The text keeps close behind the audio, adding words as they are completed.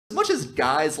much as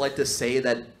guys like to say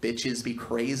that bitches be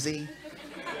crazy,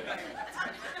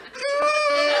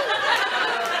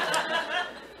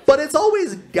 but it's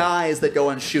always guys that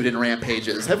go on shooting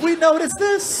rampages. Have we noticed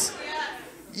this?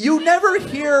 You never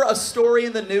hear a story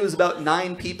in the news about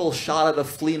 9 people shot at a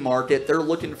flea market. They're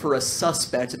looking for a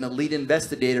suspect, and the lead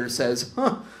investigator says,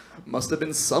 huh, must have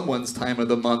been someone's time of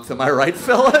the month. Am I right,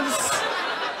 fellas?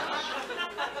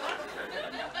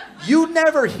 You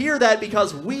never hear that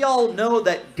because we all know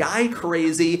that guy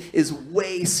crazy is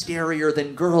way scarier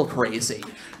than girl crazy.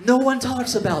 No one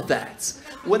talks about that.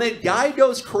 When a guy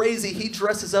goes crazy, he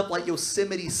dresses up like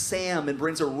Yosemite Sam and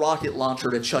brings a rocket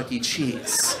launcher to Chuck E.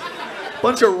 Cheese.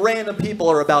 Bunch of random people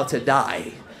are about to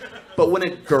die. But when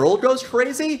a girl goes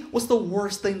crazy, what's the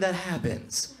worst thing that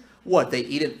happens? What, they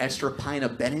eat an extra pint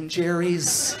of Ben &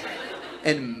 Jerry's?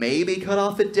 And maybe cut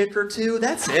off a dick or two?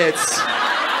 That's it.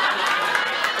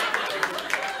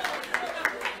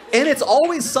 And it's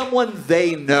always someone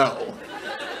they know.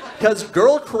 Because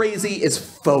girl crazy is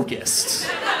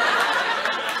focused.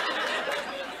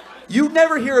 You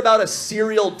never hear about a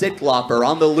serial dick lopper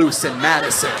on the loose in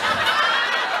Madison.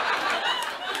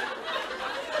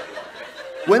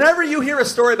 Whenever you hear a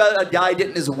story about a guy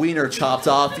getting his wiener chopped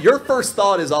off, your first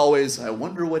thought is always, I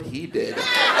wonder what he did.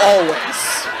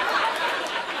 Always.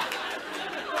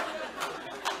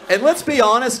 And let's be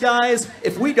honest, guys,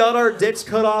 if we got our dicks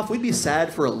cut off, we'd be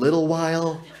sad for a little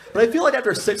while. But I feel like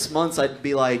after 6 months, I'd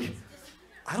be like,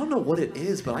 I don't know what it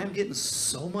is, but I'm getting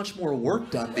so much more work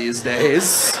done these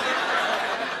days.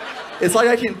 It's like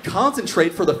I can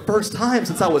concentrate for the first time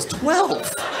since I was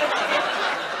 12.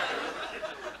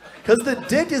 Because the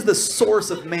dick is the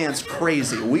source of man's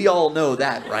crazy. We all know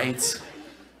that, right?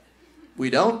 We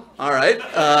don't? All right.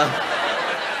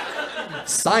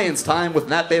 Science time with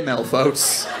Nat Baimel,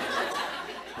 folks.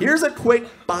 Here's a quick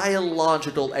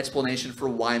biological explanation for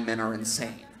why men are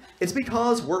insane. It's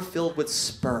because we're filled with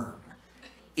sperm.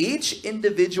 Each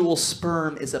individual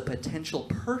sperm is a potential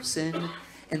person,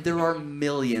 and there are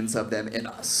millions of them in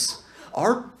us.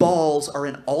 Our balls are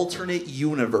an alternate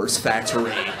universe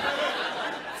factory,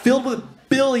 filled with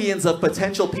billions of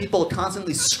potential people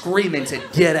constantly screaming to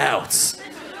get out.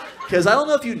 Because I don't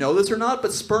know if you know this or not,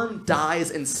 but sperm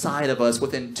dies inside of us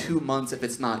within 2 months if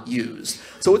it's not used.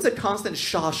 So it's a constant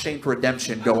Shawshank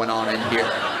Redemption going on in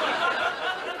here.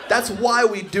 That's why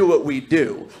we do what we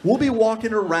do. We'll be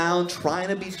walking around trying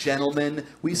to be gentlemen.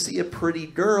 We see a pretty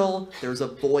girl. There's a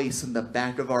voice in the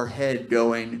back of our head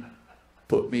going,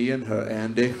 put me in her,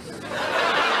 Andy.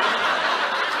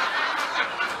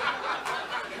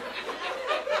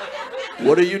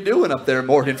 What are you doing up there,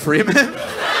 Morgan Freeman?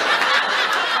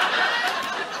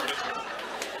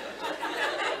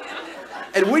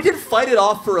 And we can fight it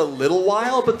off for a little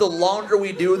while, but the longer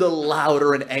we do, the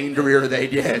louder and angrier they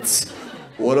get.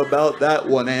 What about that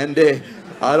one, Andy?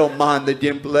 I don't mind the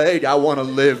gimp leg. I want to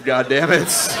live,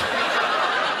 goddammit.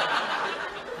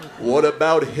 What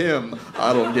about him?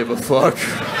 I don't give a fuck.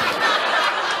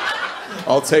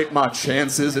 I'll take my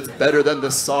chances. It's better than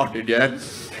the sock again.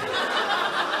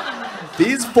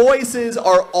 These voices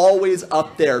are always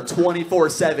up there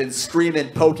 24/7, screaming,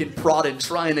 poking, prodding,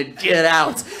 trying to get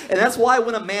out. And that's why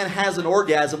when a man has an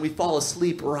orgasm, we fall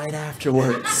asleep right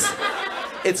afterwards.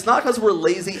 It's not because we're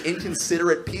lazy,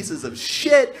 inconsiderate pieces of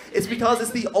shit. It's because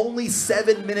it's the only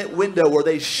 7-minute window where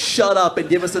they shut up and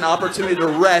give us an opportunity to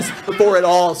rest before it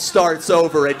all starts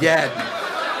over again.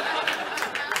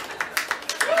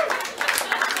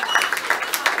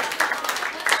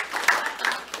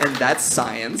 And that's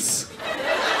science.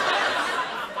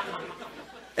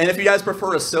 And if you guys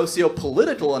prefer a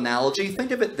socio-political analogy,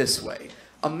 think of it this way.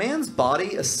 A man's body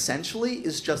essentially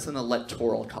is just an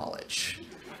electoral college.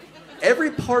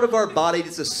 Every part of our body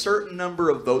gets a certain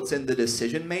number of votes in the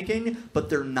decision-making, but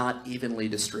they're not evenly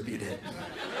distributed.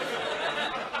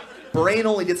 Brain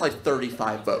only gets like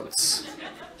 35 votes.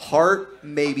 Heart,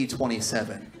 maybe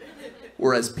 27.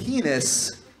 Whereas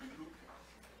penis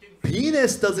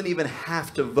doesn't even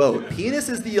have to vote. Penis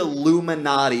is the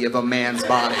Illuminati of a man's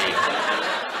body.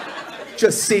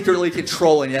 Just secretly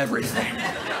controlling everything.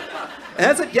 And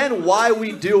that's again why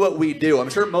we do what we do. I'm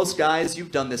sure most guys,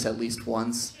 you've done this at least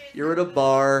once. You're at a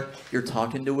bar, you're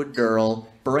talking to a girl.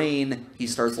 Brain, he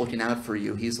starts looking out for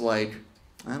you. He's like,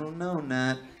 I don't know,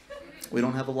 Nat. We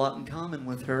don't have a lot in common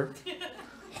with her.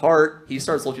 Heart, he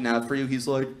starts looking out for you. He's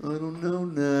like, I don't know,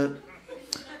 Nat.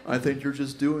 I think you're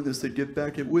just doing this to get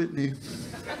back at Whitney.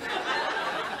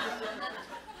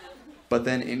 But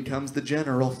then in comes the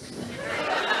general.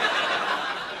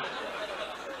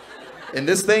 And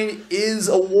this thing is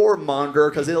a warmonger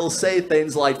because it'll say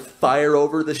things like fire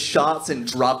over the shots and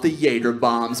drop the Jaeger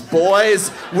bombs.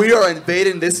 Boys, we are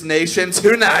invading this nation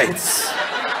tonight.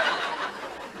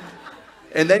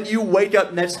 And then you wake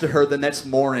up next to her the next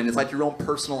morning. It's like your own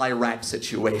personal Iraq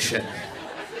situation.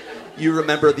 You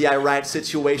remember the Iraq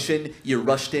situation? You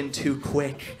rushed in too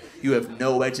quick. You have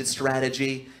no exit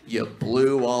strategy. You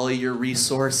blew all of your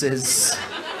resources.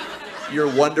 You're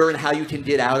wondering how you can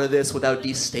get out of this without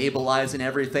destabilizing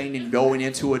everything and going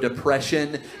into a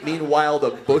depression. Meanwhile,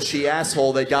 the bushy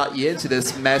asshole that got you into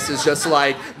this mess is just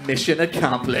like, mission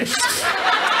accomplished.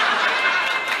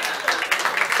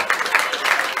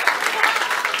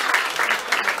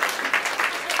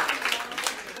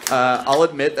 I'll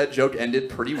admit that joke ended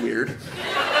pretty weird.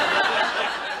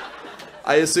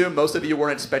 I assume most of you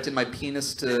weren't expecting my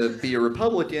penis to be a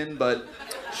Republican, but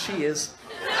she is.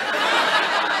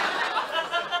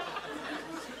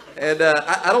 And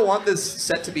I don't want this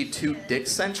set to be too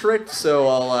dick-centric, so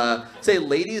I'll say,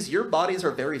 ladies, your bodies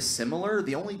are very similar.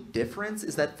 The only difference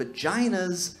is that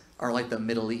vaginas are like the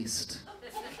Middle East.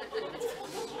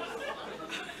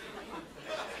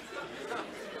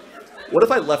 What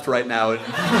if I left right now and...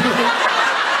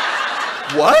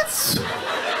 What?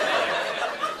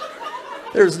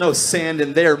 There's no sand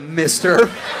in there, mister.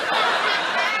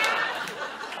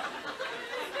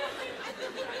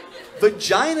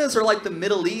 Vaginas are like the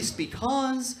Middle East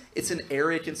because it's an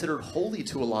area considered holy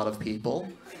to a lot of people.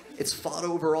 It's fought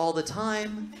over all the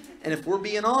time. And if we're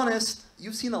being honest,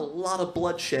 you've seen a lot of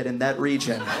bloodshed in that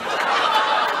region.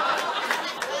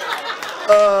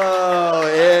 Oh,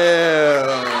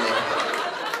 ew.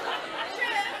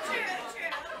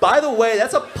 By the way,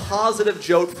 that's a positive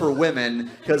joke for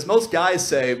women, because most guys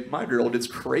say, my girl gets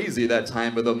crazy that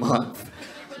time of the month.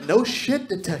 No shit,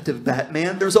 Detective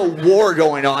Batman. There's a war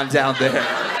going on down there.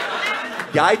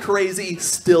 Guy crazy,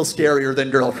 still scarier than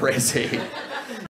girl crazy.